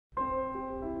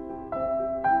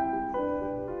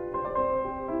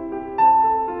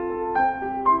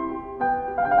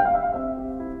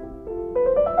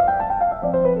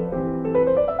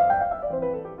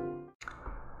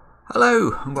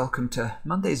Hello and welcome to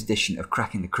Monday's edition of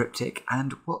Cracking the Cryptic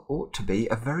and what ought to be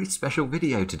a very special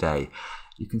video today.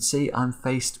 You can see I'm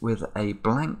faced with a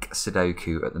blank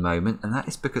Sudoku at the moment, and that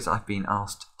is because I've been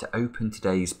asked to open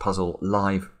today's puzzle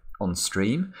live on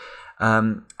stream,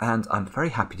 and I'm very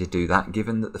happy to do that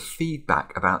given that the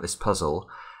feedback about this puzzle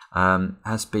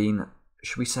has been,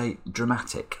 should we say,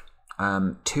 dramatic.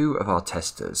 Two of our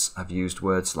testers have used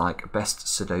words like best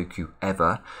Sudoku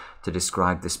ever to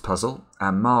describe this puzzle,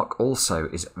 and Mark also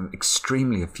is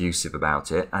extremely effusive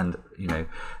about it, and you know,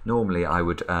 normally I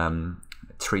would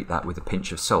treat that with a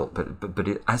pinch of salt, but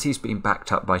as he's been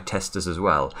backed up by testers as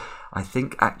well, I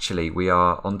think actually we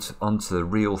are onto the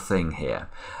real thing here.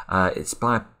 It's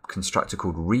by a constructor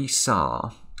called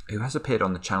Resar, who has appeared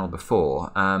on the channel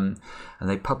before, and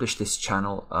they published this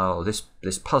channel,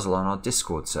 this puzzle on our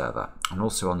Discord server and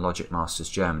also on Logic Masters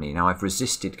Germany. Now I've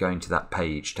resisted going to that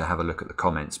page to have a look at the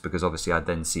comments because obviously I'd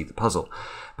then see the puzzle,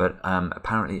 but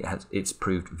apparently it's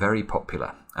proved very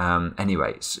popular.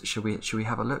 Anyway, should we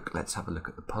have a look? Let's have a look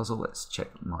at the puzzle. Let's check.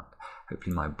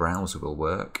 Hopefully my browser will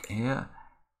work here.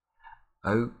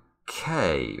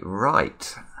 Okay,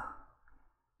 right.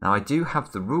 Now I do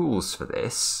have the rules for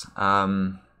this.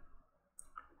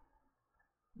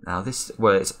 Now this,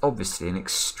 well, it's obviously an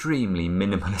extremely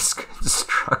minimalist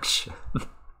construction.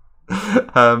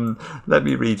 Let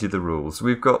me read you the rules.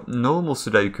 We've got normal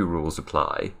Sudoku rules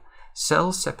apply.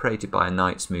 Cells separated by a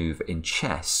knight's move in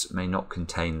chess may not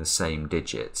contain the same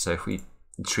digit. So if we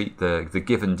treat the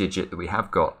given digit that we have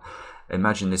got,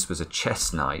 imagine this was a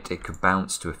chess knight, it could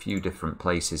bounce to a few different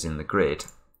places in the grid.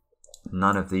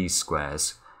 None of these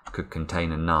squares could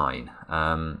contain a 9.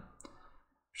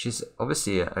 Which is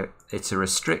obviously it's a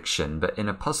restriction, but in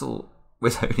a puzzle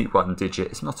with only one digit,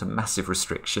 it's not a massive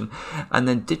restriction. And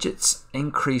then digits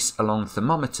increase along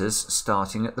thermometers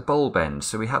starting at the bulb end.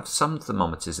 So we have some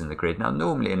thermometers in the grid. Now,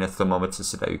 normally in a thermometer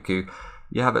Sudoku,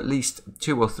 you have at least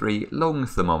 2 or 3 long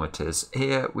thermometers.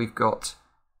 Here we've got,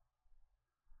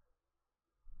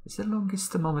 is the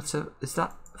longest thermometer, is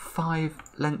that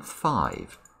length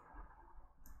 5?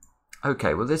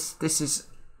 Okay, well this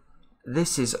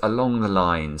is along the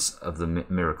lines of the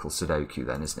Miracle Sudoku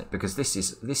then, isn't it? Because this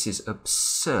is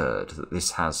absurd that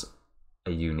this has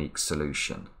a unique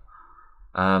solution.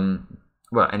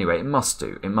 Well, anyway, it must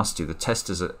do. It must do. The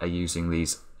testers are using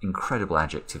these incredible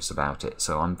adjectives about it,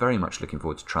 so I'm very much looking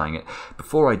forward to trying it.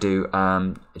 Before I do,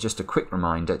 just a quick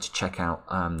reminder to check out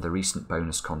the recent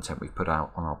bonus content we've put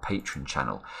out on our Patreon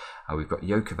channel. We've got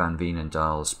Joke van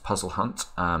Veenendaal's Puzzle Hunt,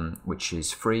 which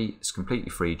is free. It's completely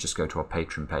free. Just go to our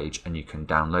Patreon page and you can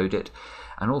download it.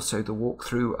 And also the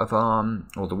walkthrough of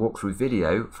the walkthrough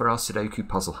video for our Sudoku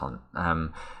Puzzle Hunt,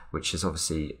 which is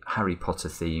obviously Harry Potter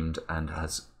themed and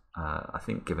has I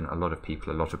think given a lot of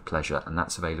people a lot of pleasure, and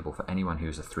that's available for anyone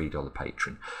who's a $3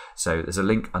 patron. So there's a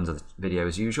link under the video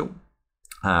as usual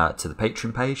to the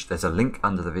Patreon page. There's a link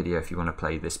under the video if you want to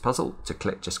play this puzzle.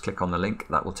 Just click on the link.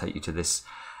 That will take you to this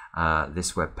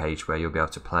this web page where you'll be able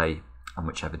to play on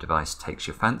whichever device takes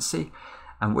your fancy.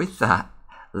 And with that,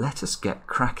 let us get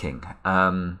cracking.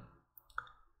 I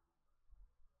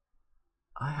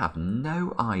have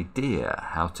no idea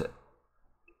how to.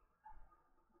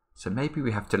 So maybe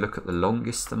we have to look at the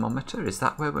longest thermometer. Is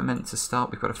that where we're meant to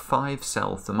start? We've got a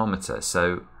 5-cell thermometer.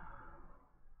 So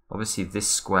obviously this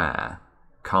square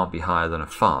can't be higher than a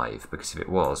 5, because if it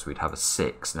was, we'd have a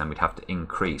 6, and then we'd have to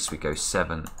increase. We go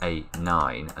 7, 8,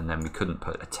 9, and then we couldn't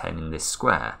put a 10 in this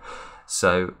square.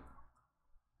 So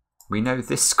we know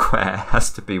this square has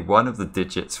to be one of the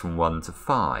digits from 1 to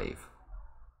 5.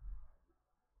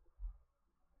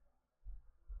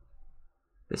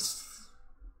 This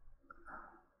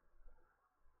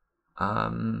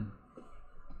I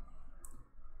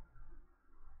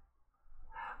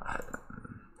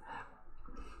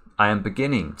am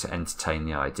beginning to entertain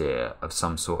the idea of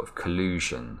some sort of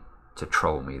collusion to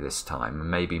troll me this time,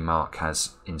 and maybe Mark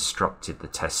has instructed the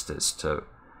testers to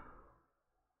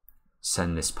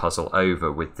send this puzzle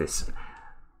over with this.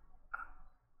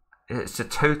 It's a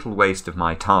total waste of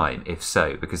my time if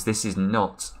so, because this is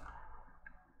not,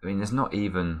 I mean, there's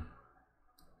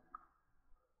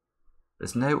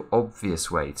no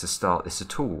obvious way to start this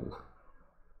at all.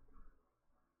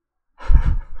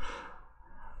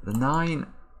 The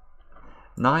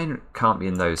 9 can't be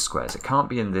in those squares. It can't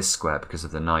be in this square because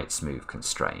of the knight's move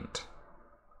constraint.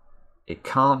 It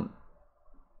can't.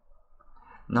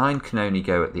 9 can only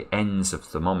go at the ends of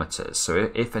thermometers.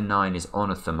 So if a 9 is on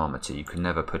a thermometer, you can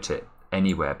never put it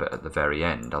anywhere but at the very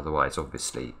end. Otherwise,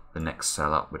 obviously, the next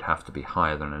cell up would have to be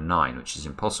higher than a 9, which is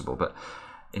impossible. But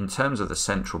in terms of the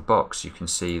central box, you can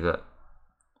see that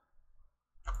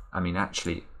I mean,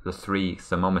 actually, the 3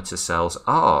 thermometer cells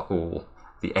are all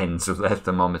the ends of their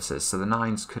thermometers, so the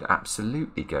 9s could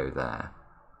absolutely go there.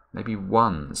 Maybe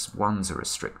 1s are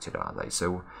restricted, are they?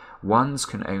 So 1s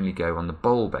can only go on the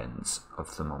bulb ends of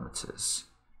thermometers.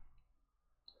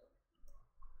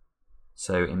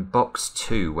 So in box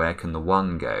 2, where can the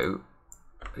 1 go?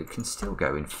 It can still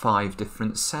go in 5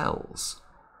 different cells.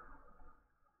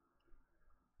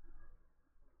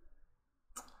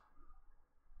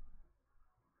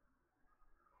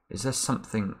 Is there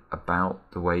something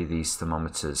about the way these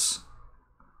thermometers...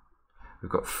 We've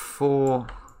got 4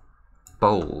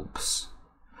 bulbs.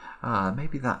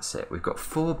 Maybe that's it. We've got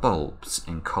 4 bulbs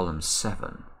in column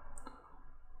 7.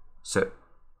 So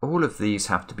all of these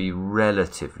have to be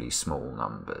relatively small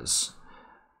numbers.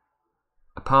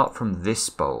 Apart from this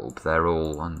bulb, they're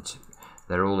all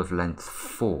they're all of length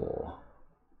 4.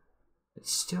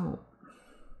 It's still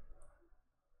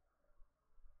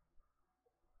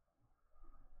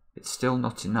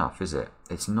not enough, is it?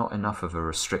 It's not enough of a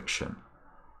restriction.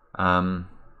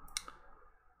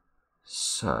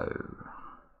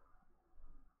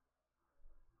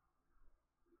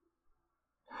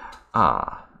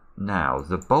 Now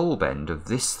the bulb end of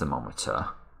this thermometer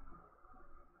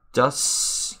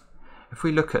does, if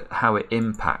we look at how it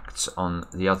impacts on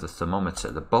the other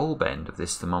thermometer, the bulb end of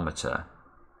this thermometer,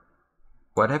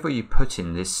 whatever you put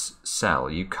in this cell,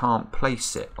 you can't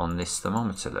place it on this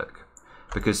thermometer, look.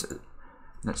 Because,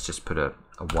 let's just put a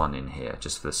 1 in here,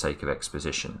 just for the sake of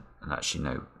exposition. And actually,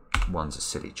 no, 1's a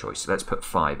silly choice. So let's put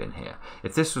 5 in here.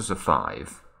 If this was a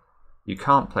 5, you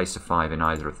can't place a 5 in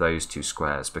either of those 2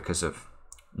 squares because of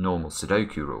normal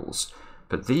Sudoku rules.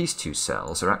 But these 2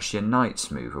 cells are actually a knight's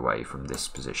move away from this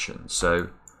position.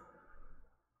 So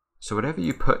whatever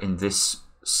you put in this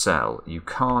cell, you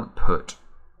can't put...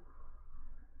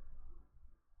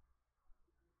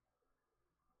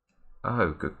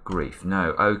 Oh, good grief.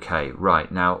 No, okay,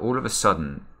 right. Now, all of a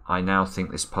sudden, I now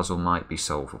think this puzzle might be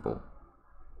solvable.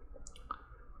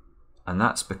 And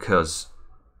that's because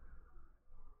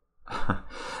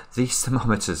these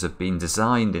thermometers have been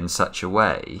designed in such a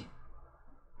way...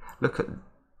 Look at...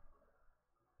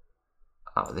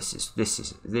 Oh, this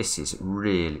is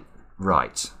really...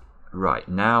 Right.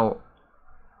 Now,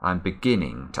 I'm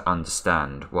beginning to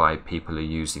understand why people are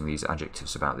using these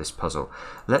adjectives about this puzzle.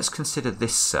 Let's consider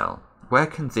this cell. Where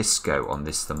can this go on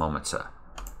this thermometer?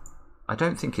 I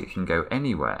don't think it can go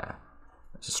anywhere.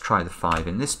 Let's just try the 5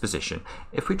 in this position.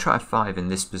 If we try 5 in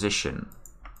this position,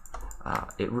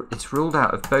 it's ruled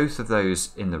out of both of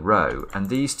those in the row and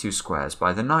these 2 squares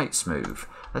by the knight's move.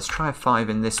 Let's try a 5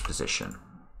 in this position.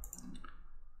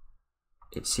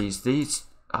 It sees these...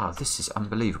 this is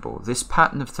unbelievable. This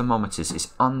pattern of thermometers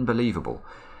is unbelievable.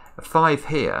 A 5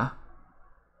 here,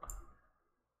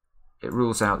 it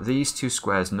rules out these 2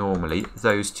 squares normally,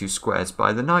 those 2 squares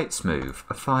by the knight's move.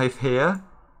 A 5 here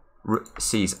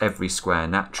sees every square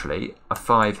naturally. A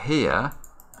 5 here,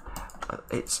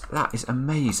 that is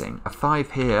amazing. A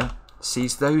 5 here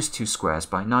sees those 2 squares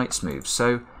by knight's move.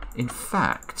 So, in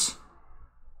fact,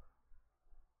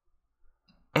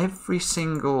 every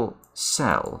single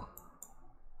cell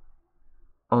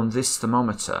on this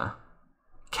thermometer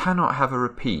cannot have a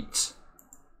repeat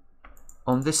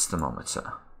on this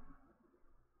thermometer.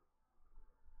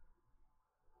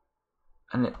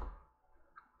 And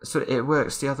it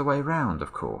works the other way around,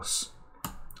 of course.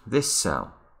 This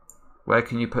cell, where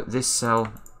can you put this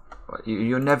cell?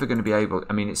 You're never going to be able...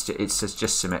 I mean, it's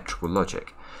just symmetrical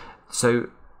logic. So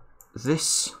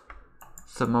this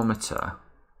thermometer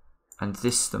and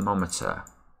this thermometer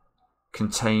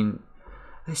contain...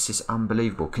 This is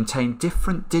unbelievable. Contain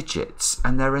different digits,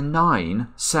 and there are 9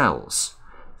 cells.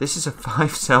 This is a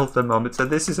 5-cell thermometer.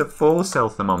 This is a 4-cell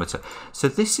thermometer. So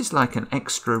this is like an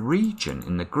extra region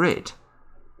in the grid.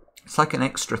 It's like an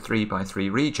extra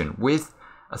 3x3 region with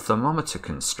a thermometer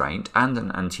constraint and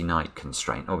an anti-knight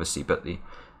constraint, obviously. But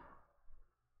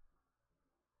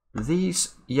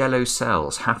these yellow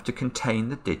cells have to contain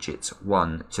the digits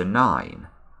 1 to 9,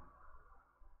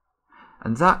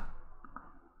 and that...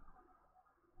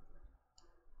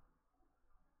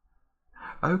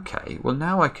 Okay, well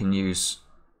now I can use...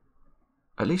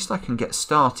 At least I can get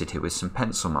started here with some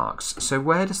pencil marks. So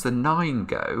where does the 9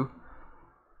 go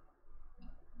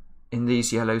in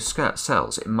these yellow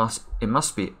cells? It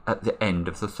must be at the end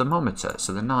of the thermometer.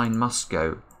 So the 9 must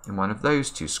go in one of those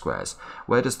 2 squares.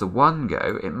 Where does the 1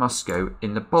 go? It must go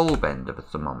in the bulb end of a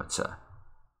thermometer.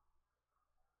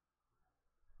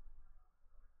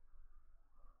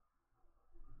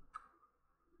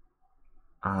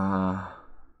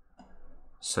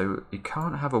 So you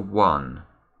can't have a 1.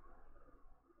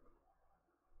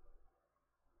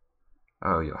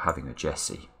 Oh, you're having a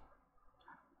Jessie.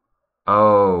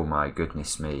 Oh my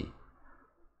goodness me.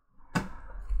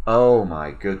 Oh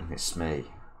my goodness me.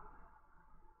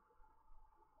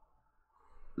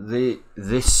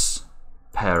 This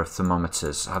pair of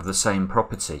thermometers have the same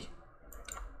property.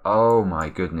 Oh my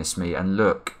goodness me. And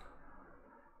look.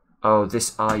 Oh,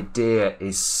 this idea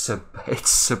is it's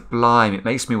sublime. It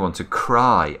makes me want to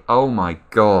cry. Oh my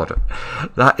God.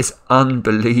 That is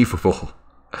unbelievable.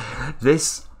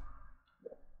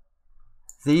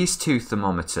 These two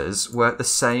thermometers work the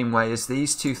same way as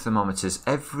these two thermometers.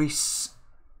 Every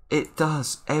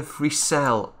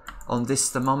cell on this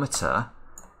thermometer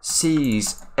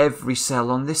sees every cell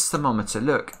on this thermometer.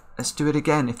 Look, let's do it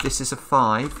again. If this is a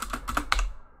 5,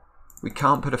 we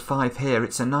can't put a 5 here.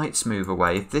 It's a Knight's move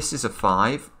away. If this is a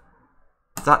 5,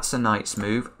 that's a Knight's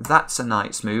move. That's a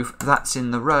Knight's move. That's in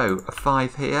the row. A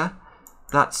 5 here.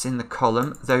 That's in the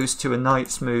column. Those two are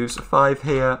Knight's moves. A 5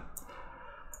 here.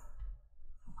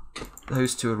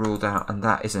 Those two are ruled out, and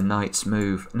that is a Knight's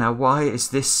move. Now, why is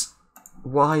this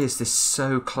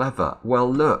so clever? Well,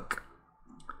 look.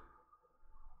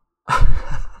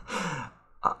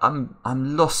 I'm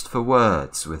lost for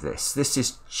words with this. This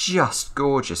is just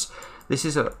gorgeous. This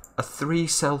is a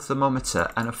 3-cell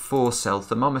thermometer and a 4-cell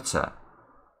thermometer.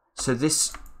 So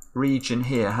this region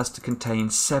here has to contain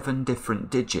 7 different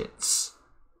digits.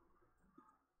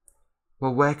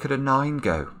 Well, where could a 9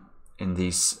 go in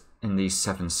these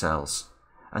 7 cells?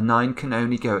 A 9 can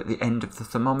only go at the end of the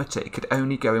thermometer. It could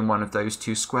only go in one of those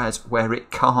 2 squares where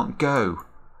it can't go.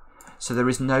 So there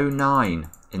is no 9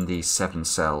 in these 7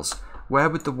 cells. Where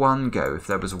would the 1 go if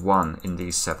there was 1 in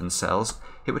these 7 cells?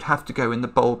 It would have to go in the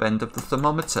bulb end of the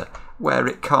thermometer, where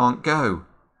it can't go.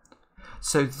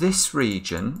 So this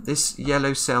region, this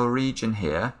yellow cell region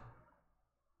here,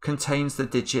 contains the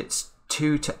digits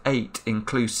 2 to 8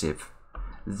 inclusive.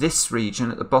 This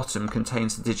region at the bottom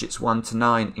contains the digits 1 to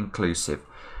 9 inclusive.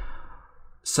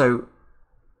 So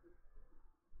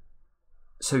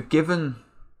given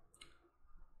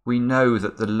we know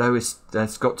that the lowest,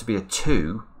 there's got to be a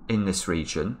 2 in this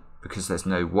region, because there's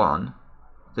no 1,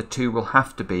 the 2 will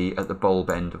have to be at the bulb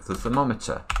end of the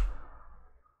thermometer,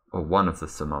 or one of the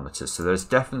thermometers. So there's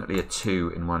definitely a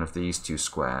 2 in one of these 2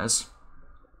 squares.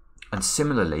 And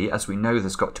similarly, as we know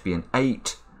there's got to be an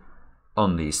 8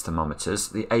 on these thermometers,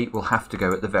 the 8 will have to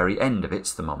go at the very end of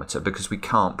its thermometer, because we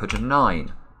can't put a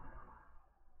 9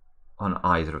 on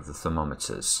either of the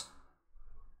thermometers.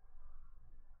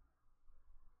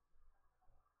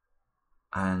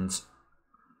 And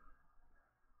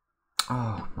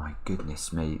oh my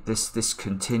goodness me, this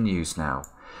continues now.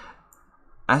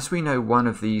 As we know, one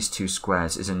of these 2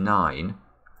 squares is a 9,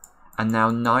 and now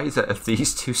neither of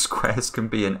these 2 squares can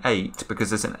be an 8, because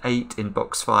there's an 8 in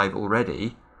box 5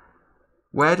 already.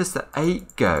 Where does the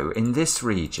 8 go in this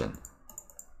region?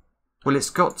 Well, it's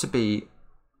got to be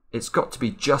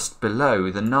just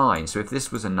below the 9. So if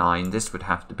this was a 9, this would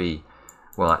have to be,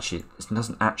 well, actually, it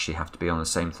doesn't actually have to be on the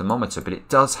same thermometer, but it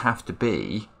does have to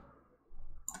be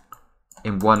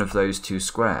in one of those 2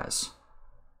 squares.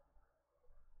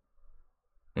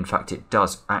 In fact, it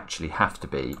does actually have to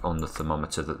be on the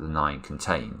thermometer that the 9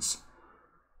 contains,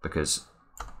 because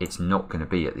it's not going to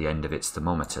be at the end of its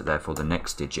thermometer. Therefore, the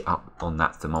next digit up on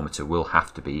that thermometer will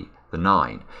have to be the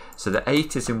 9. So the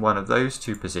 8 is in one of those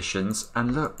 2 positions,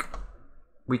 and look,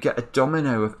 we get a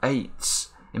domino of 8s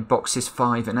in boxes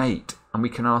 5 and 8, and we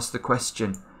can ask the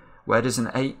question, where does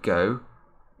an 8 go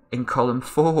in column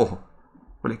 4?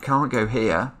 Well, it can't go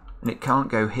here, and it can't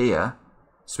go here,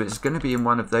 so it's going to be in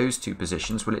one of those 2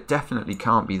 positions. Well, it definitely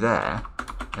can't be there.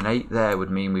 An 8 there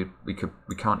would mean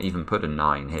we can't even put a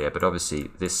 9 here, but obviously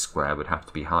this square would have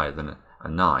to be higher than a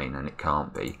 9, and it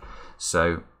can't be.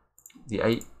 So the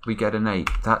 8, we get an 8.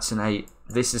 That's an 8.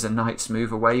 This is a Knight's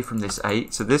move away from this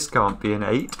 8, so this can't be an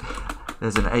 8.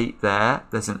 There's an 8 there.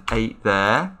 There's an 8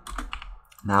 there.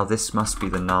 Now this must be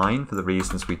the 9 for the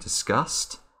reasons we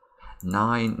discussed.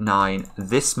 9, 9.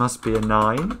 This must be a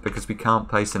 9, because we can't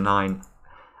place a 9,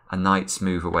 a Knight's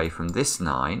move away from this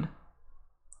 9.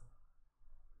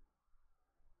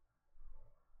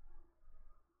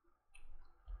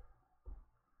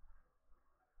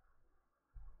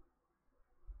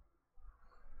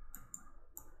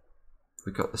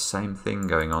 We've got the same thing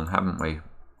going on, haven't we?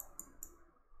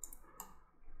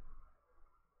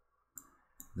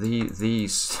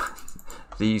 This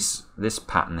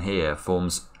pattern here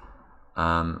forms,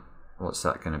 what's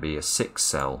that going to be? A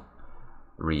 6-cell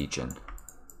region.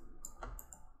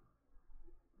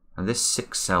 And this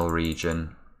 6-cell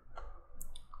region,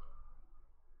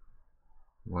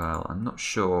 well, I'm not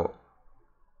sure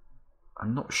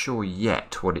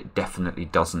yet what it definitely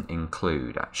doesn't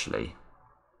include, actually.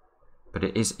 But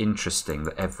it is interesting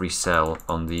that every cell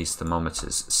on these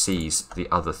thermometers sees the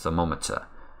other thermometer.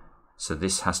 So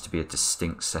this has to be a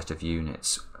distinct set of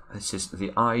units. This is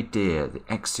the idea, the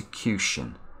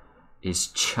execution is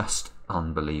just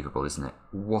unbelievable, isn't it?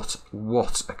 What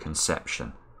a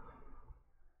conception.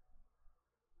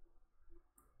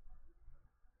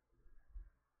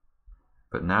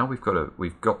 But now we've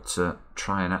got to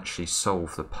try and actually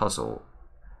solve the puzzle.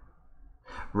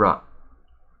 Right.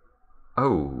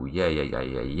 Oh,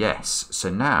 yes. So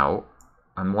now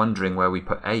I'm wondering where we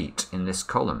put 8 in this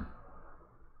column.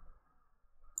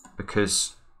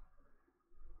 Because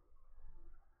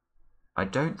I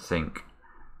don't think...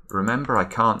 Remember, I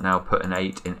can't now put an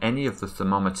 8 in any of the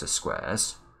thermometer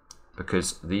squares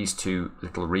because these two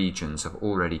little regions have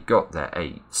already got their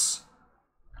 8s.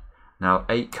 Now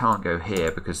 8 can't go here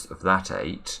because of that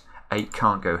 8. 8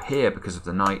 can't go here because of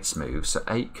the knight's move, so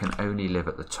 8 can only live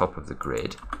at the top of the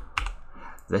grid.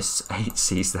 This 8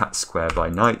 sees that square by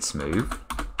knight's move.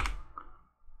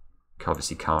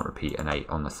 Obviously can't repeat an 8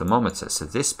 on the thermometer, so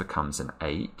this becomes an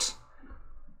 8.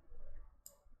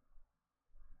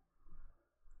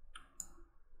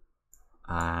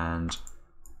 And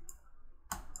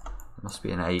there must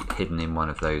be an 8 hidden in one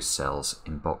of those cells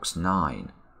in box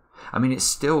 9. I mean, it's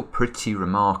still pretty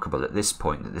remarkable at this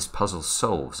point that this puzzle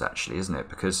solves, actually, isn't it?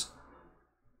 Because,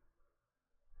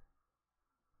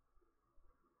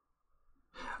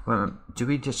 well, do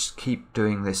we just keep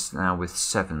doing this now with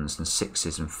 7s and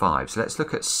 6s and 5s? Let's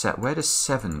look at where does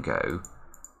 7 go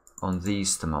on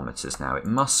these thermometers now? It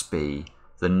must be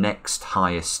the next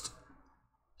highest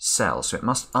cell, so it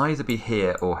must either be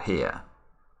here or here.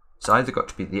 It's either got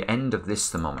to be the end of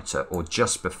this thermometer or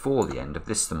just before the end of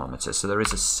this thermometer. So there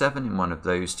is a 7 in one of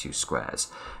those two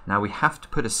squares. Now we have to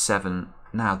put a 7.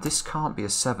 Now this can't be a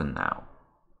 7 now.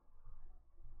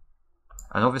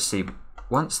 And obviously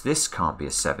once this can't be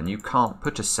a 7, you can't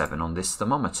put a 7 on this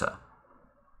thermometer,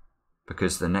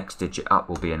 because the next digit up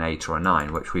will be an 8 or a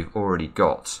 9, which we've already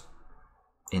got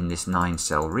in this 9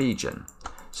 cell region.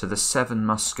 So the 7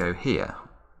 must go here.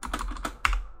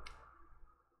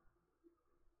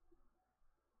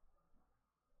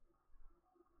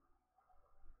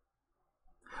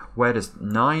 Where does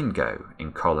 9 go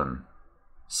in column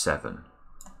 7?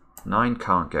 9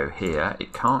 can't go here.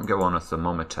 It can't go on a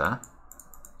thermometer.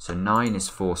 So 9 is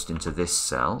forced into this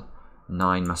cell.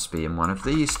 9 must be in one of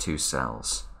these two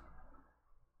cells.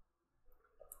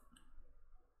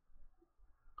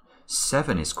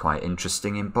 7 is quite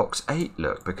interesting in box 8,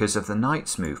 look, because of the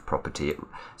knight's move property.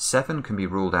 7 can be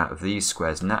ruled out of these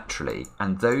squares naturally,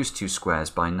 and those two squares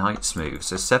by knight's move.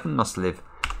 So 7 must live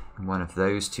in one of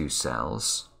those two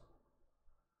cells.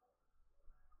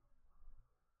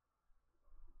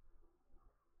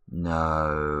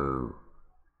 No.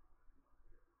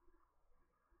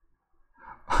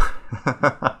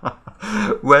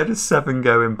 Where does 7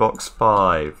 go in box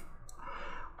 5?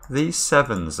 These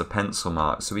 7s are pencil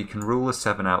marks, so we can rule a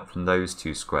 7 out from those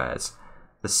two squares.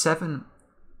 The 7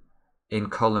 in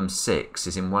column 6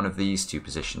 is in one of these two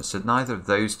positions, so neither of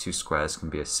those two squares can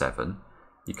be a 7.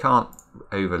 You can't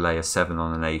overlay a 7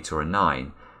 on an 8 or a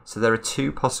 9, so there are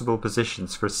two possible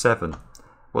positions for a 7.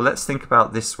 Well, let's think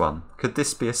about this one. Could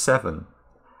this be a 7?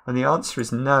 And the answer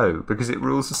is no, because it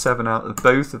rules a 7 out of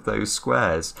both of those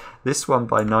squares. This one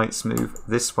by knight's move,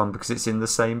 this one because it's in the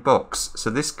same box. So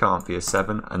this can't be a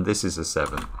 7, and this is a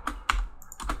 7.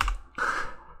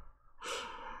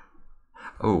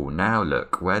 Oh, now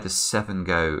look, where does 7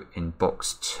 go in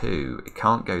box 2? It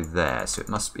can't go there, so it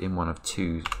must be in one of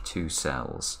two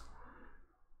cells.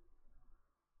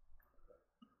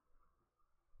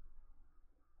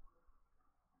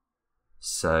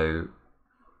 So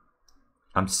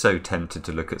I'm so tempted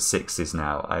to look at 6s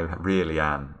now. I really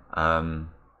am.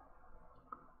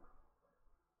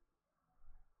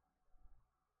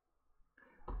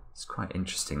 It's quite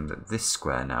interesting that this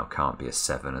square now can't be a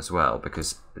 7 as well,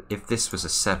 because if this was a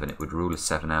 7, it would rule a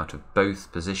 7 out of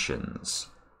both positions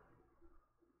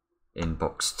in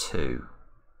box 2.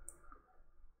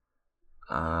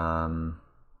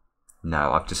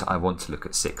 No, I want to look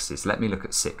at 6s. Let me look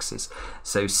at 6s.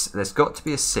 So there's got to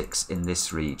be a 6 in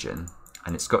this region,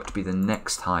 and it's got to be the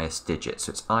next highest digit.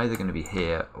 So it's either going to be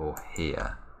here or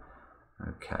here.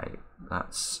 Okay,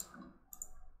 that's...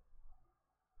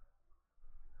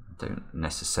 I don't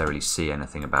necessarily see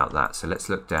anything about that. So let's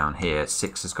look down here.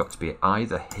 6 has got to be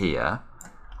either here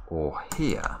or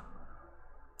here.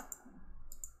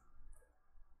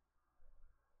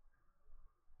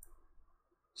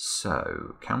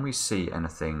 So, can we see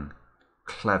anything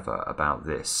clever about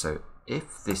this? So,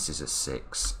 if this is a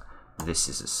 6, this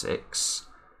is a 6.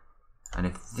 And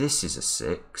if this is a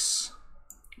 6,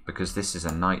 because this is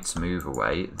a knight's move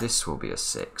away, this will be a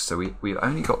 6. So we've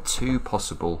only got 2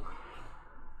 possible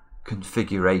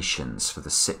configurations for the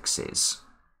 6s.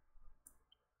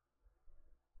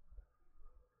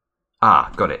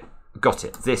 Ah, got it. Got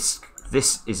it. This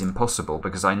is impossible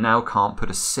because I now can't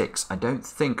put a 6. I don't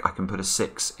think I can put a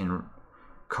 6 in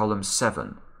column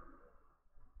 7.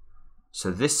 So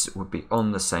this would be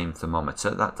on the same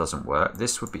thermometer. That doesn't work.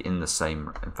 This would be in the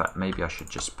same. In fact, maybe I should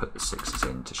just put the 6s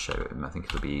in to show it. I think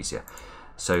it'll be easier.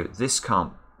 So this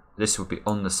can't. This would be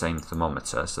on the same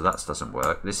thermometer. So that doesn't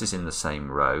work. This is in the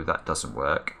same row. That doesn't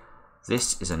work.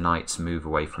 This is a knight's move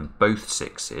away from both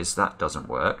 6s. That doesn't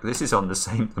work. This is on the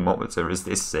same thermometer as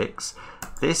this 6.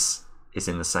 This is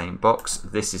in the same box.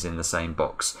 This is in the same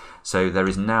box. So there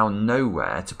is now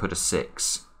nowhere to put a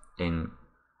 6 in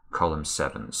column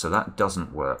 7. So that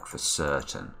doesn't work for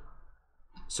certain.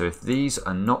 So if these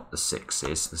are not the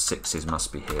 6s, the 6s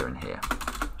must be here and here.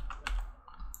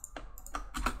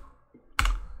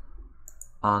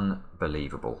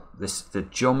 Unbelievable. The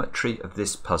geometry of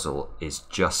this puzzle is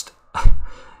just,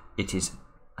 it is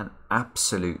an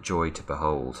absolute joy to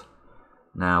behold.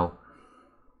 Now,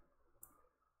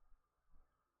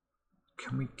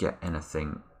 can we get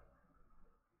anything?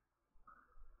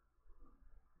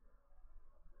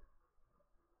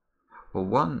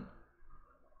 Well,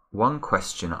 one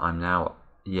question I'm now,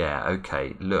 yeah,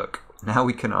 okay, look, now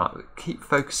we can keep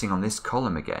focusing on this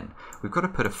column again. We've got to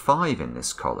put a 5 in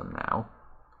this column now,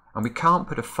 and we can't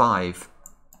put a 5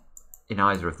 in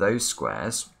either of those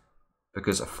squares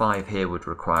because a 5 here would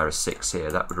require a 6 here.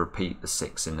 That would repeat the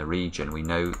 6 in the region. We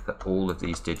know that all of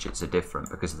these digits are different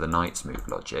because of the knight's move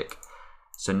logic.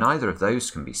 So neither of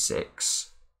those can be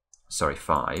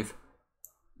 5.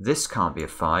 This can't be a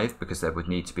 5 because there would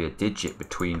need to be a digit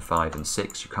between 5 and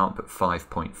 6. You can't put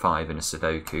 5.5 in a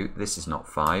Sudoku. This is not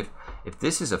 5. If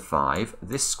this is a 5,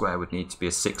 this square would need to be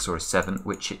a 6 or a 7,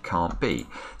 which it can't be.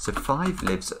 So 5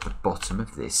 lives at the bottom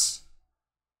of this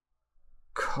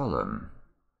column.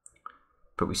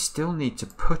 But we still need to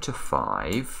put a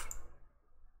 5.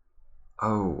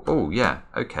 Oh yeah,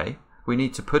 okay. We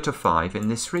need to put a 5 in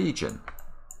this region.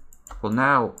 Well,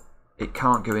 now it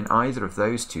can't go in either of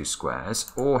those 2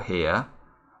 squares or here.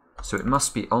 So it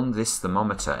must be on this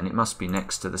thermometer and it must be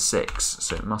next to the 6.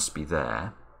 So it must be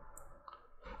there.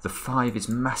 The 5 is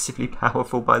massively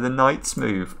powerful by the knight's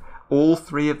move. All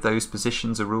 3 of those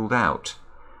positions are ruled out.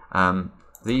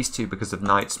 These 2 because of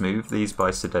knight's move, these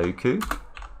by Sudoku.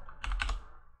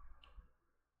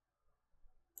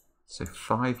 So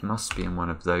 5 must be in one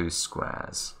of those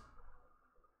squares.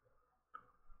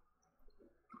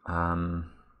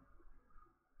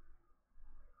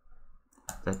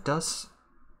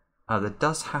 There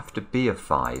does have to be a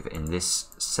 5 in this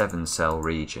 7-cell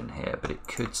region here, but it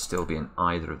could still be in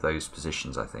either of those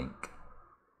positions, I think.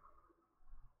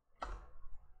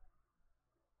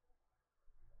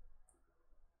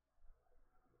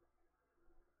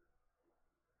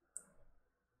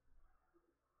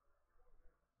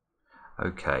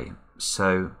 Okay,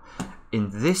 so in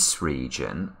this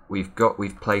region we've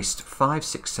placed 5,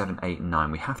 6, 7, 8, and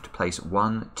 9. We have to place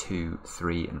 1, 2,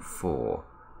 3, and 4.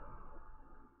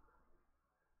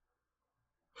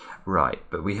 Right,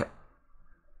 but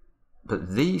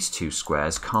these 2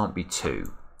 squares can't be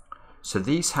 2. So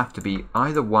these have to be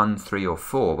either 1, 3, or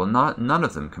 4. Well, none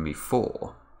of them can be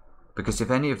 4, because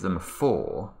if any of them are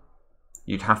 4,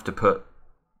 you'd have to put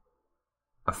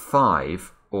a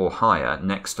 5 or higher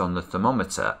next on the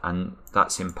thermometer, and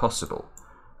that's impossible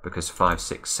because 5,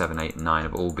 6, 7, 8, and 9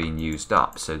 have all been used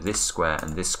up. So this square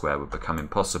and this square would become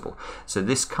impossible. So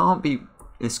this can't be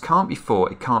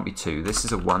 4, it can't be 2. This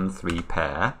is a 1, 3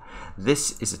 pair.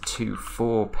 This is a 2,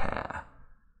 4 pair.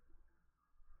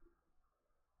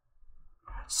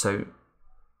 So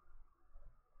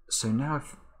now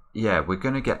yeah, we're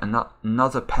going to get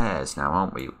another pairs now,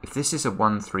 aren't we? If this is a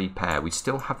 1, 3 pair, we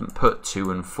still haven't put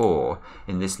 2 and 4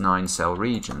 in this 9-cell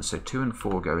region. So 2 and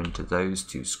 4 go into those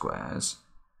 2 squares.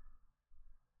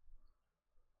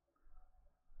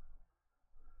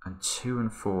 And 2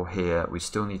 and 4 here, we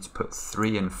still need to put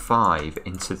 3 and 5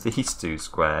 into these 2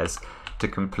 squares to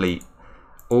complete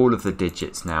all of the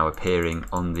digits now appearing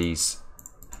on these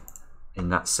in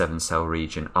that 7-cell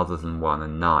region other than 1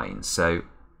 and 9. So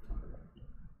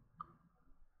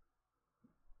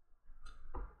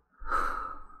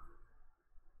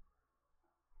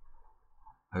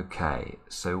okay,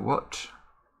 so what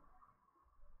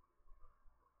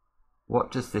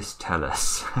does this tell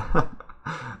us?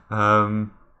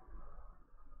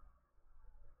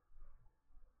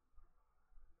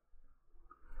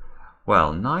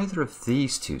 Well, neither of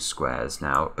these 2 squares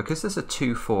now, because there's a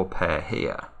 2, 4 pair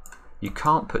here, You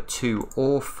can't put 2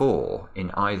 or 4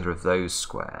 in either of those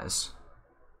squares.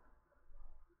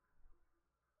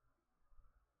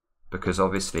 Because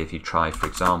obviously if you try, for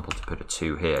example, to put a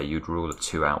 2 here, you'd rule a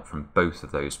 2 out from both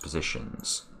of those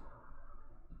positions.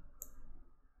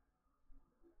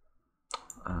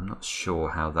 I'm not sure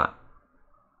how that...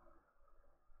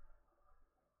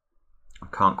 I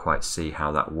can't quite see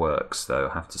how that works, though,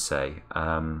 I have to say.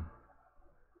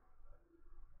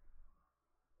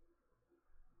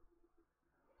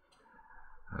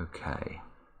 Okay.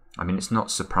 I mean, it's not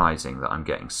surprising that I'm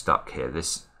getting stuck here.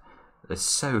 There's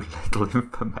so little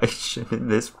information in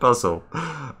this puzzle.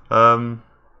 3,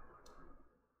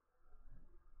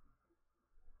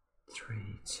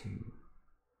 2...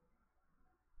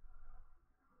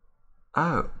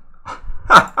 Oh,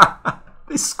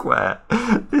 this square.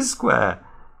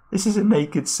 This is a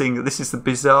naked single. This is the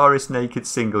bizarrest naked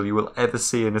single you will ever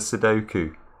see in a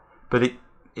Sudoku. But it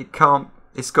can't,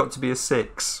 it's got to be a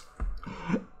 6.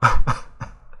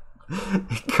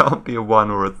 It can't be a 1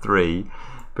 or a 3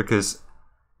 because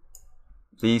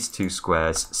these 2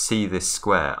 squares see this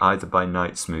square either by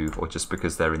Knight's move or just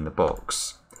because they're in the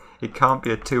box. It can't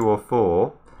be a 2 or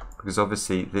 4 because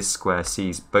obviously this square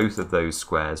sees both of those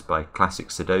squares by classic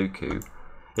Sudoku.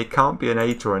 It can't be an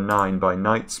 8 or a 9 by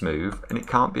Knight's move, and it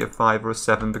can't be a 5 or a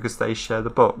 7 because they share the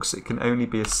box. It can only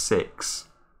be a 6.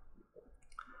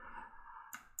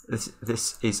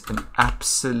 This is an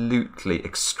absolutely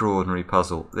extraordinary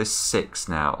puzzle. This 6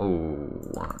 now,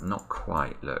 oh, not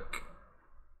quite, look.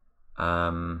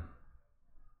 No,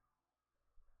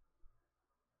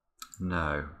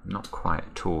 not quite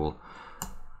at all.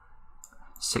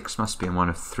 6 must be in one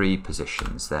of 3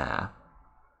 positions there.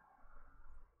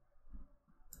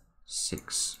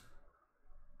 6.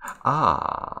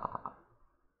 Ah.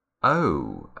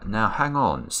 Oh, now hang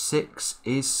on. 6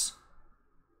 is...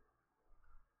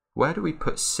 Where do we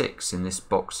put 6 in this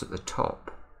box at the top?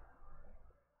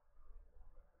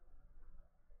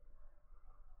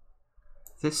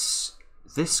 This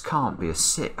can't be a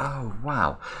 6. Oh,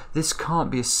 wow. This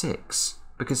can't be a 6.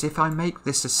 Because if I make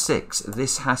this a 6,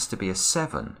 this has to be a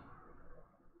 7.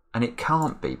 And it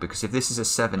can't be, because if this is a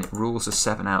 7, it rules a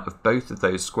 7 out of both of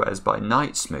those squares by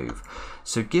Knight's move.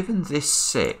 So given this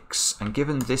 6, and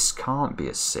given this can't be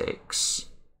a 6...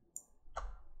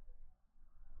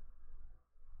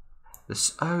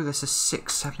 there's a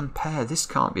 6-7 pair. This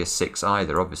can't be a 6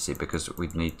 either, obviously, because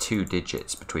we'd need 2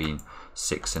 digits between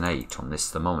 6 and 8 on this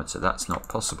thermometer. That's not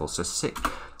possible. So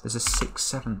there's a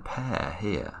 6-7 pair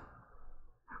here,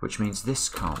 which means this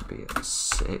can't be a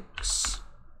 6.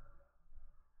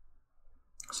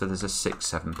 So there's a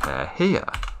 6-7 pair here.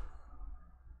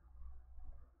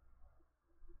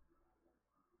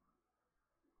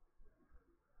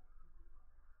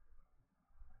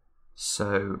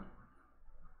 So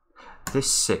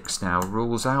this 6 now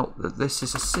rules out that this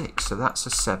is a 6. So that's a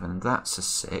 7, that's a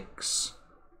 6.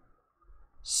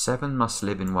 7 must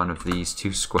live in one of these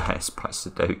 2 squares by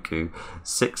Sudoku.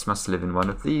 6 must live in one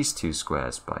of these 2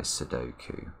 squares by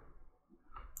Sudoku.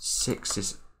 6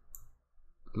 is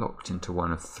locked into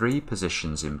one of 3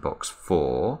 positions in box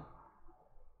 4.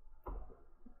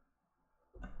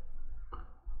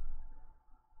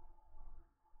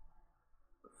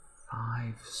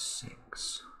 Five,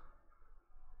 6.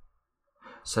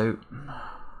 So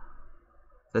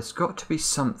there's got to be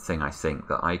something, I think,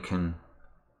 that I can...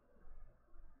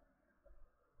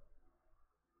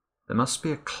 There must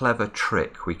be a clever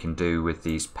trick we can do with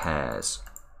these pairs.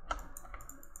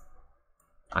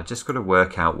 I just got to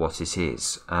work out what it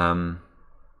is.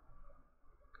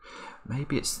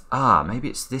 Maybe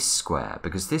it's this square,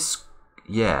 because this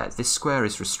square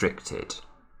is restricted.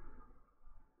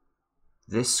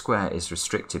 This square is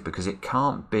restricted because it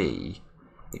can't be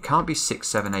 6,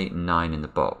 7, 8 and 9 in the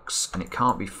box, and it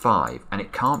can't be 5, and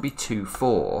it can't be 2,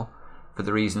 4 for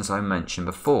the reasons I mentioned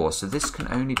before. So this can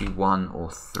only be 1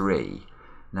 or 3.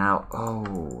 Now,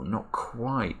 oh, not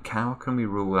quite. How can we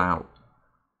rule out?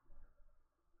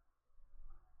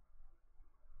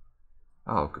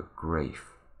 Oh, good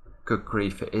grief. Good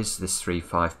grief, it is this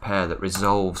 3-5 pair that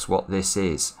resolves what this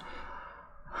is.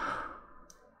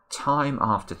 Time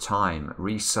after time,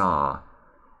 Risar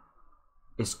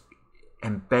is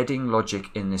embedding logic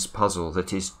in this puzzle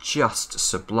that is just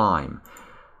sublime.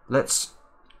 Let's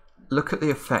look at the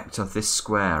effect of this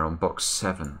square on box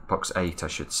 8 I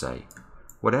should say.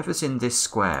 Whatever's in this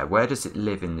square, where does it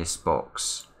live in this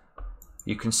box?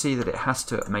 You can see that it has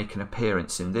to make an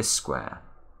appearance in this square.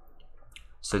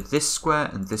 So this square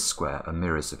and this square are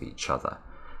mirrors of each other.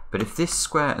 But if this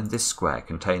square and this square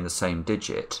contain the same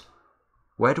digit,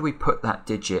 where do we put that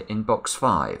digit in box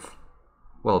 5?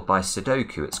 Well, by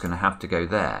Sudoku it's going to have to go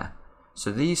there.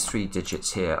 So these 3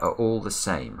 digits here are all the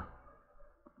same.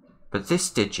 But this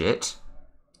digit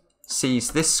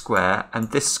sees this square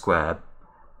and this square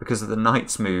because of the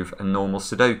knight's move and normal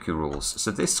Sudoku rules.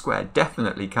 So this square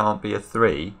definitely can't be a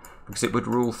 3 because it would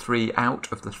rule 3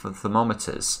 out of the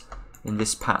thermometers in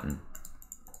this pattern.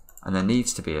 And there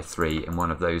needs to be a 3 in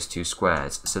one of those 2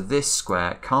 squares. So this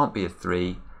square can't be a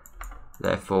 3.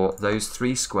 Therefore, those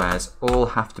 3 squares all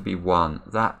have to be 1.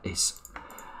 That is...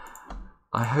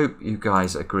 I hope you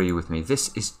guys agree with me.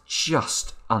 This is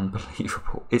just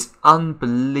unbelievable. It's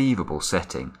unbelievable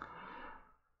setting.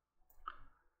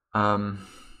 Okay,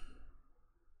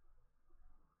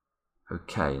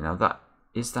 now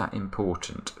is that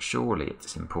important? Surely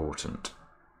it's important.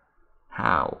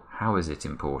 How? How is it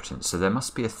important? So there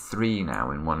must be a 3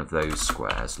 now in one of those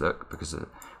squares. Look, because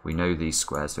we know these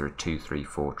squares, there are 2, 3,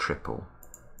 4, triple.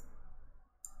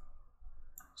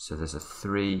 So there's a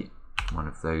 3 in one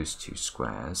of those 2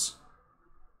 squares.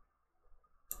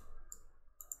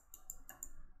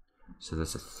 So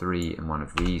there's a 3 in one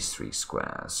of these 3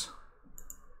 squares.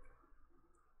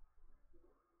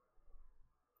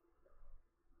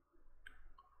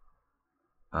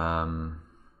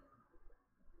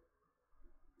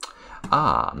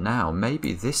 Now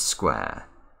maybe this square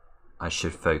I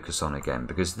should focus on again,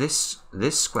 because this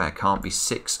square can't be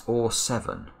 6 or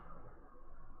 7.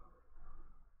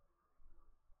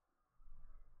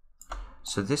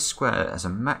 So this square has a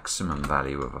maximum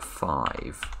value of a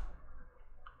 5.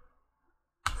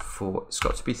 4, it's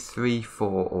got to be 3, 4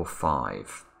 or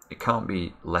 5. It can't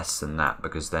be less than that,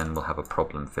 because then we'll have a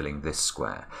problem filling this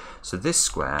square. So this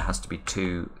square has to be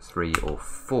 2, 3 or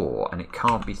 4, and it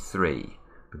can't be 3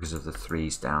 because of the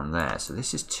 3's down there. So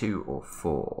this is 2 or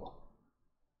 4.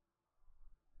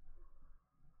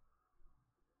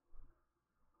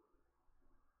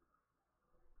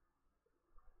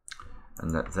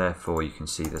 And that therefore you can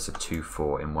see there's a 2,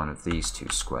 4 in one of these 2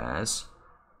 squares.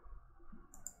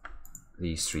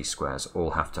 These 3 squares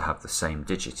all have to have the same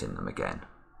digit in them again.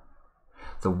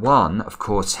 The 1, of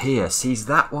course, here sees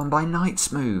that one by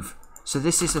knight's move. So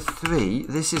this is a 3,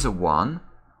 this is a 1.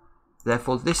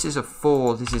 Therefore this is a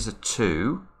 4, this is a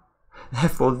 2.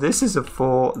 Therefore this is a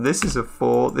 4, this is a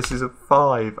 4, this is a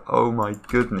 5. Oh my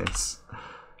goodness.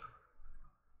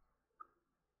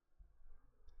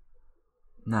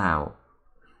 Now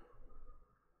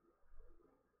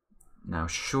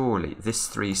surely this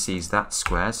 3 sees that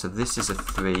square, so this is a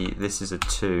 3, this is a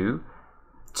 2.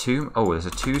 Oh, there's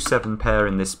a 2, 7 pair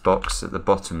in this box at the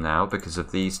bottom now because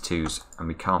of these 2's, and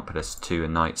we can't put a 2 a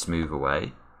knight's move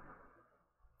away.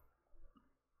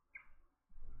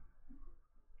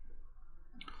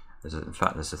 In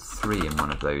fact, there's a 3 in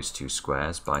one of those 2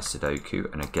 squares by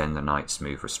Sudoku, and again the knight's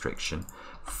move restriction.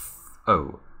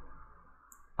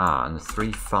 And the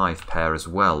 3, 5 pair as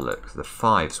well. Look, the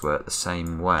 5's work the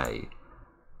same way.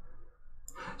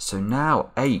 So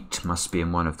now 8 must be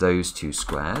in one of those 2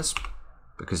 squares,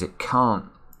 because it can't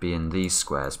be in these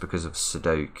squares because of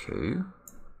Sudoku.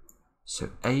 So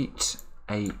 8,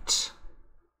 8.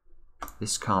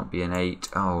 This can't be an 8.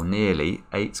 Oh, nearly.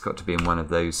 8's got to be in one of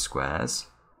those squares.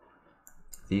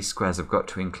 These squares have got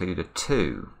to include a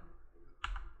 2.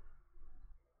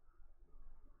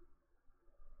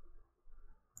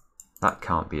 That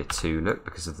can't be a 2, look,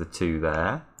 because of the 2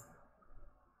 there.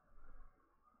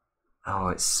 Oh,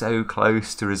 it's so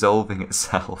close to resolving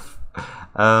itself.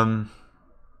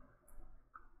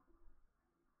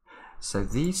 So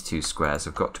these 2 squares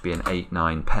have got to be an 8,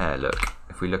 9 pair. Look,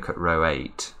 if we look at row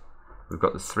 8, we've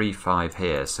got the 3, 5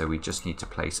 here, so we just need to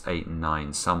place 8 and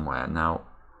 9 somewhere. Now,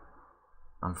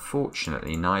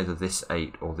 unfortunately, neither this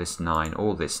 8 or this 9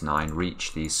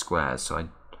 reach these squares, so I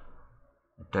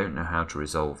don't know how to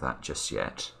resolve that just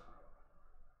yet.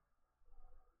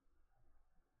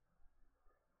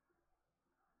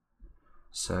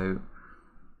 So,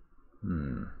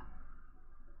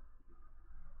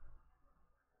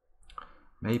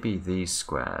 maybe these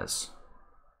squares.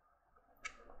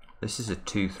 This is a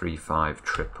 2, 3, 5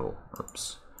 triple.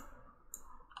 Oops.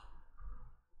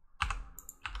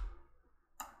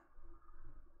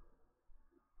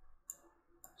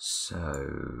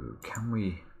 So, can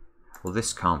we... Well,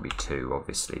 this can't be 2,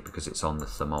 obviously, because it's on the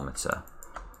thermometer.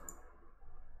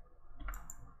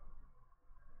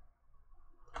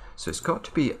 So it's got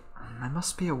to be... There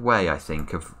must be a way, I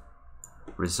think, of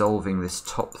resolving this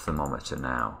top thermometer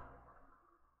now.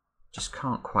 Just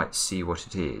can't quite see what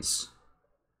it is.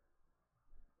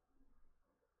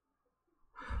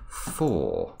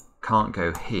 4 can't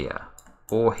go here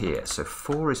or here. So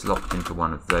 4 is locked into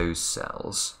one of those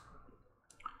cells.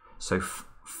 So,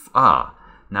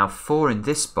 Now 4 in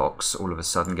this box all of a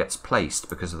sudden gets placed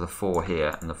because of the 4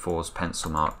 here and the 4's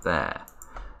pencil mark there.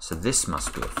 So this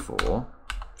must be a 4.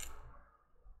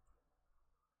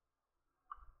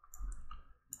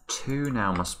 2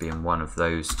 now must be in one of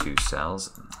those 2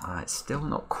 cells. It's still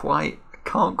not quite,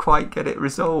 can't quite get it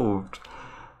resolved.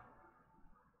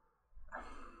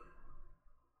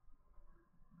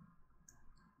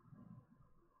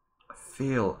 I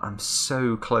feel I'm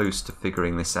so close to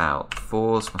figuring this out.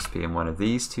 4's must be in one of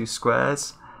these 2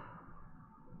 squares.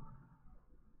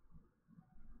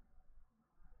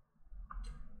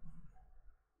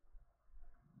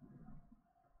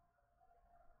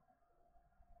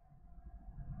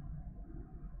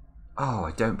 Oh,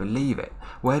 I don't believe it.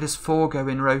 Where does 4 go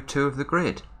in row 2 of the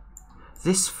grid?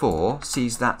 This 4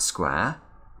 sees that square.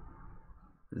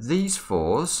 These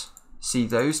 4's see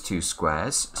those 2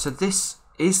 squares. So this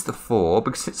is the 4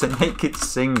 because it's a naked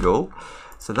single.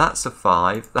 So that's a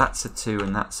 5, that's a 2,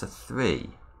 and that's a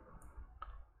 3.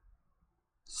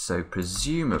 So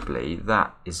presumably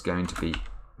that is going to be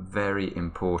very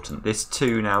important. This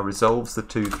 2 now resolves the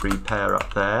 2-3 pair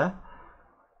up there.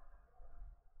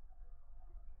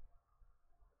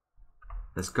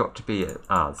 There's got to be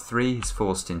a 3 is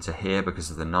forced into here because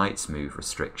of the knight's move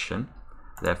restriction.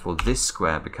 Therefore this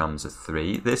square becomes a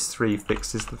 3. This 3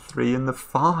 fixes the 3 and the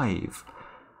 5.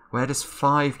 Where does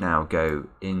 5 now go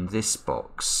in this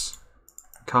box?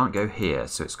 Can't go here,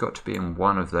 so it's got to be in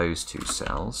one of those 2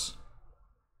 cells.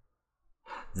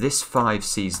 This 5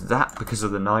 sees that because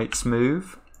of the knight's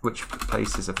move, which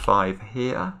places a 5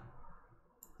 here.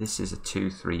 This is a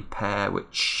 2-3 pair,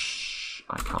 which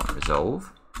I can't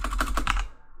resolve.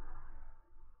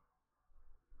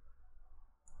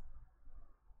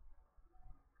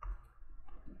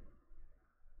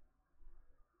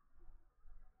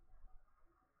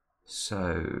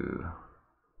 So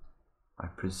I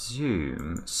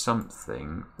presume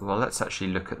something, well, let's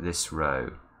actually look at this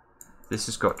row. This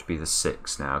has got to be the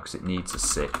 6 now because it needs a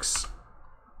 6.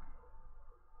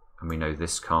 And we know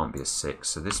this can't be a 6,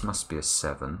 so this must be a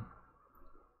 7.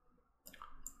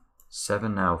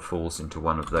 7 now falls into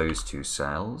one of those 2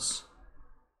 cells.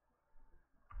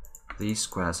 These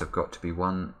squares have got to be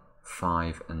 1,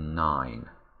 5 and 9.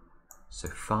 So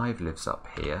 5 lives up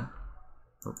here.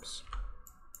 Oops.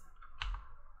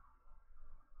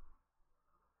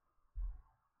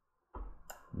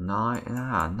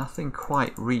 9, nothing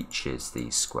quite reaches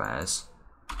these squares.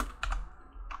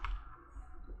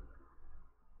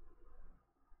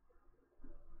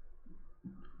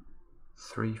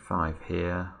 3, 5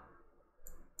 here.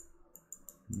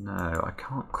 No, I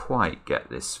can't quite get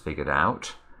this figured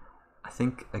out. I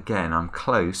think, again, I'm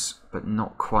close, but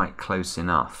not quite close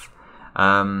enough.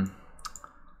 1,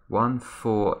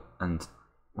 4 and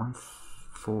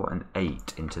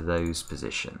 8 into those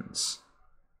positions.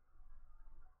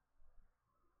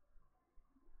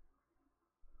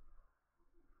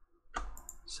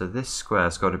 So this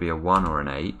square's got to be a 1 or an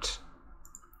 8.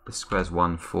 This square's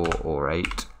 1, 4 or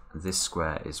 8. This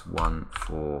square is 1,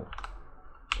 4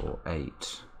 or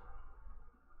 8.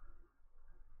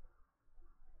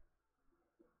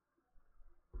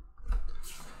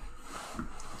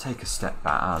 Take a step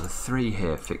back. The 3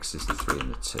 here fixes the 3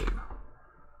 and the 2.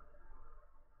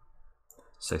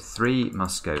 So 3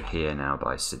 must go here now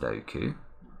by Sudoku.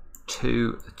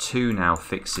 2 now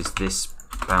fixes this,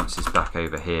 bounces back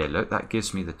over here. Look, that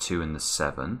gives me the 2 and the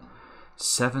 7.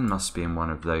 7 must be in one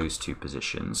of those 2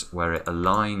 positions where it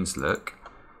aligns, look,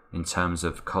 in terms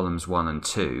of columns 1 and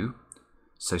 2.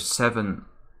 So 7,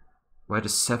 where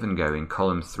does 7 go in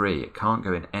column 3? It can't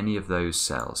go in any of those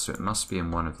cells, so it must be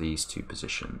in one of these 2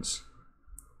 positions.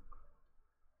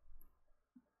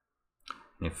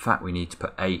 And in fact, we need to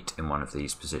put 8 in one of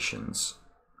these positions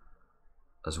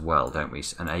as well, don't we?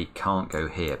 And 8 can't go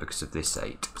here because of this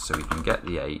 8. So we can get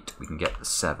the 8, we can get the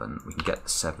 7, we can get the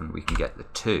 7, we can get the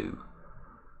 2.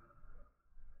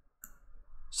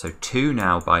 So 2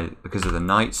 now, because of the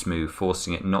knight's move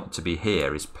forcing it not to be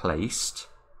here, is placed.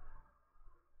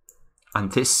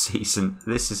 And this season,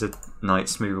 this is a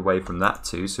knight's move away from that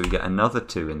 2, so we get another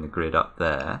 2 in the grid up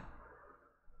there.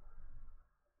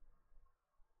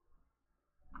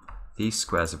 These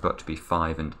squares have got to be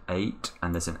 5 and 8,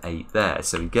 and there's an 8 there,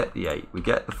 so we get the 8, we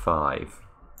get the 5.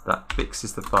 That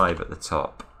fixes the 5 at the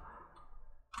top.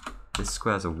 This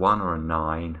square's a 1 or a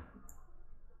 9.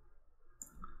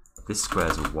 This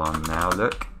square's a 1 now,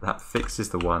 look. That fixes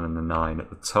the 1 and the 9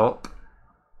 at the top.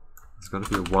 There's got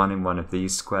to be a 1 in one of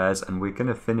these squares, and we're going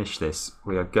to finish this.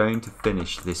 We are going to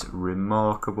finish this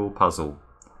remarkable puzzle.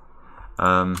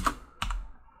 I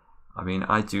mean,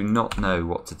 I do not know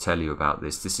what to tell you about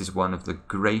this. This is one of the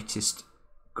greatest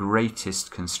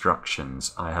greatest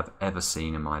constructions I have ever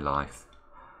seen in my life.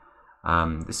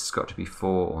 This has got to be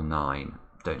 4 or 9.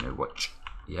 Don't know which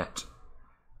yet.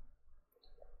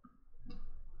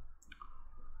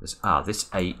 This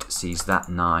 8 sees that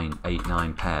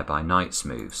 8-9 pair by knight's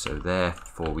move, so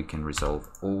therefore we can resolve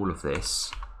all of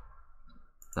this.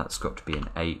 That's got to be an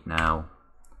 8 now.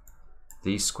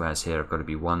 These squares here have got to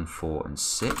be 1, 4 and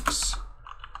 6.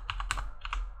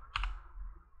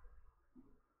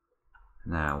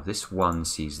 Now this 1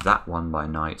 sees that 1 by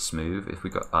knight's move. If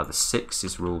we got the 6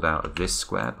 is ruled out of this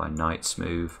square by knight's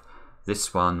move.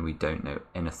 This one we don't know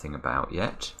anything about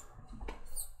yet.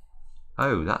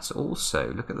 Oh, that's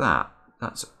also, look at that.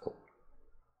 Well,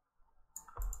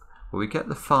 we get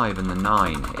the 5 and the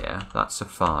 9 here. That's a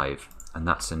 5 and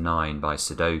that's a 9 by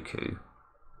Sudoku.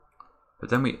 But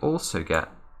then we also get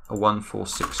a 1, 4,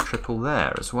 6 triple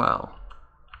there as well.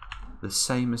 The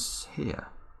same as here.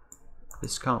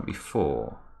 This can't be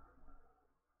 4.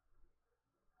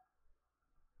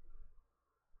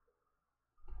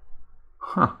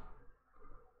 Huh.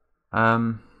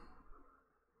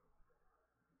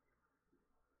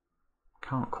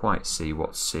 Can't quite see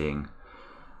what's seeing.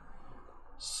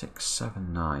 6,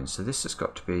 7, 9. So this has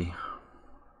got to be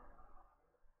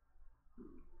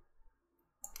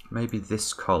maybe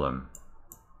this column.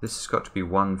 This has got to be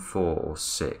 1, 4 or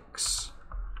 6.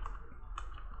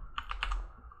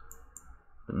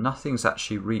 But nothing's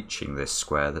actually reaching this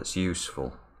square that's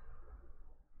useful.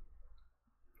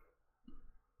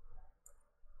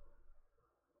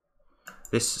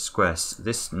 This square,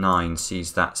 this 9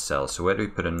 sees that cell, so where do we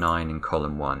put a 9 in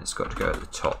column 1? It's got to go at the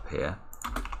top here.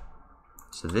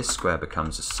 So this square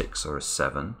becomes a 6 or a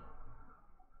 7.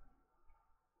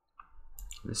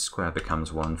 This square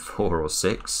becomes 1, 4 or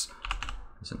 6.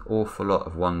 There's an awful lot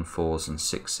of 1, 4s and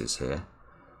 6s here.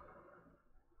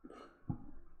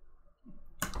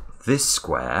 This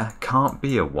square can't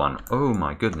be a 1. Oh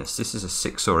my goodness, this is a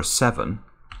 6 or a 7.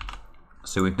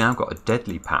 So we've now got a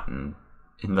deadly pattern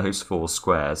in those 4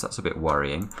 squares. That's a bit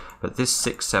worrying. But this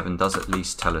 6, 7 does at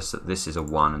least tell us that this is a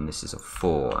 1 and this is a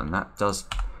 4. And that does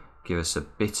give us a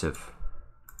bit of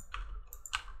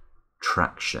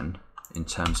traction in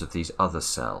terms of these other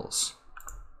cells.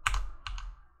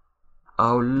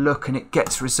 Oh look, and it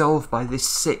gets resolved by this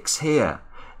 6 here.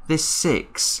 This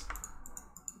 6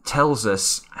 tells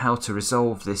us how to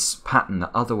resolve this pattern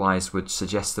that otherwise would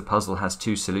suggest the puzzle has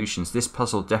 2 solutions. This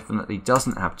puzzle definitely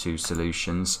doesn't have 2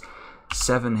 solutions.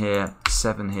 7 here,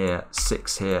 7 here,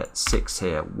 6 here, 6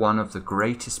 here. One of the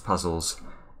greatest puzzles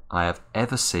I have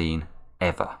ever seen,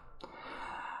 ever.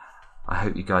 I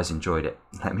hope you guys enjoyed it.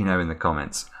 Let me know in the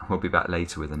comments. We'll be back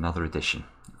later with another edition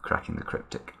of Cracking the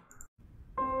Cryptic.